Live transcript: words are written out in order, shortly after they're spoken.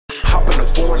a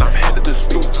foreign, I'm headed to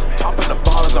stoop. Popping the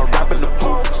bottles, I'm rapping the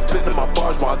booth. Spinning my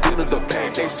bars while dealing the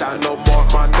pain. They sound no more,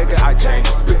 my nigga, I change.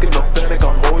 Speaking authentic,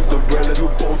 I'm always the realest. You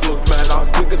bozos, man, I'm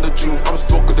speaking the truth. I'm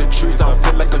smoking the trees, I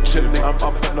feel like a chimney. I'm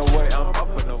up and away, I'm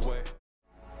up and away.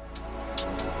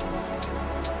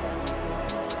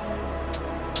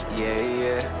 Yeah,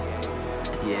 yeah,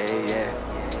 yeah, yeah.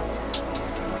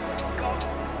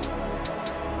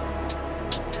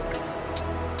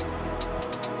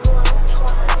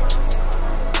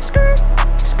 Skirt,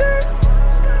 skirt,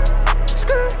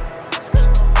 skirt.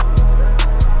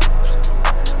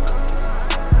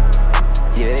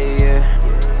 Yeah, yeah.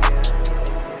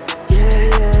 Yeah,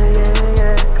 yeah, yeah,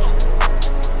 yeah.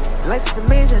 Life is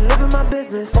amazing, living my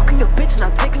business. Fucking your bitch,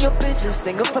 not taking your bitches.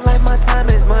 Single for life, my time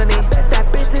is money. Bet that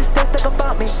bitch is still think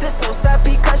about me. Shit so sad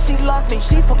because she lost me.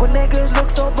 She fuck with niggas, look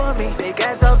so bummy. Big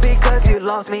ass up because you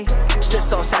lost me. Shit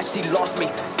so sad she lost me.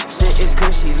 Shit is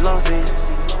crazy, she lost me.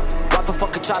 Why the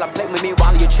fuck you try to play with me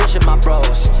while you're trishing my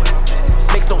bros?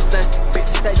 Makes no sense,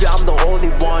 bitches said you I'm the only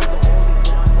one.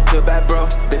 Too bad bro,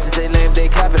 bitches they lame, they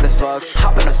capping as fuck.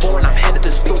 Hop in the foreign, I'm headed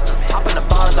to stoop. Popping the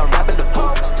bottles, I'm rapping the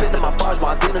booth. Spinning my bars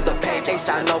while dealing the pain. They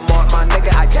shine no more, my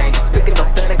nigga, I change. Speaking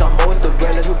authentic, I'm always the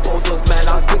realest. Who bozos, man,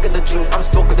 I'm speaking the truth. I'm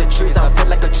smoking the trees, I feel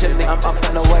like a chimney. I'm up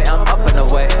and away, I'm up and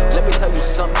away. Let me tell you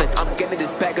something, I'm getting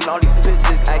this back and all these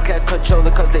bitches. I can't control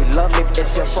it cause they love me.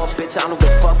 It's your fault, bitch, I don't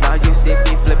give a fuck. Now you see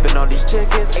me flipping all these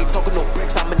chickens. Ain't talking no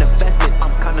bricks, I'm an investment.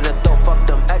 I'm kinda the dope, fuck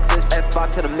them exes.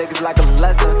 F5 to them niggas like I'm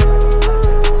Lesnar.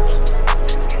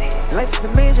 Life is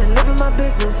amazing, living my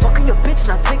business. Fucking your bitch,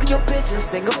 not taking your bitches.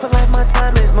 Single for life, my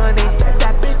time is money. Bet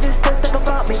that bitch is still think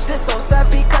about me. Shit so sad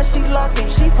because she lost me.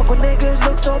 She fuck with niggas,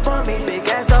 look so bummy. Big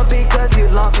ass up, big